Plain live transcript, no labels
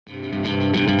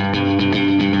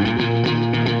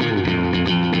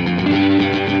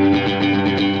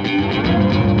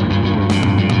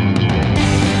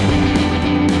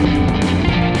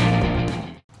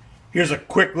Here's a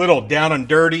quick little down and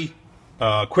dirty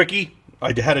quickie I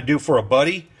had to do for a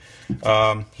buddy.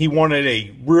 He wanted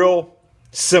a real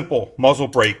simple muzzle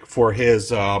brake for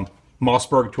his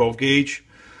Mossberg 12 gauge.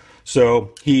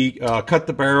 So he cut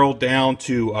the barrel down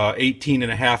to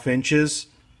 18.5 inches,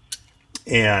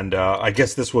 and I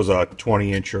guess this was a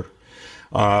 20 incher.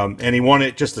 And he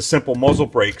wanted just a simple muzzle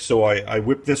brake, so I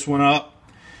whipped this one up.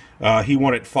 He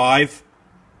wanted 5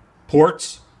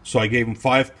 ports, so I gave him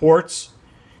 5 ports.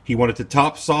 He wanted the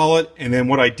top solid, and then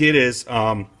what I did is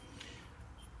I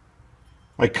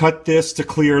cut this to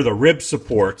clear the rib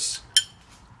supports,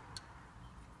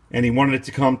 and he wanted it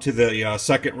to come to the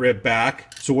second rib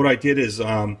back. So what I did is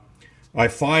I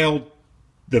filed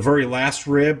the very last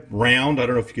rib round. I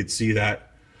don't know if you could see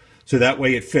that. So that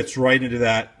way it fits right into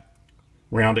that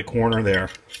rounded corner there.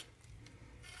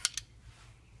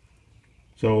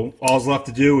 So all's left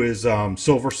to do is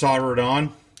silver solder it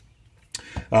on.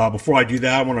 Before I do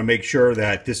that, I want to make sure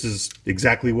that this is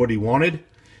exactly what he wanted.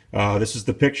 This is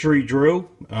the picture he drew.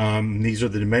 These are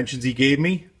the dimensions he gave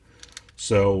me.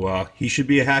 So he should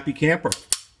be a happy camper.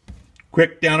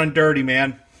 Quick, down and dirty,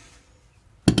 man.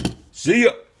 See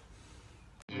ya.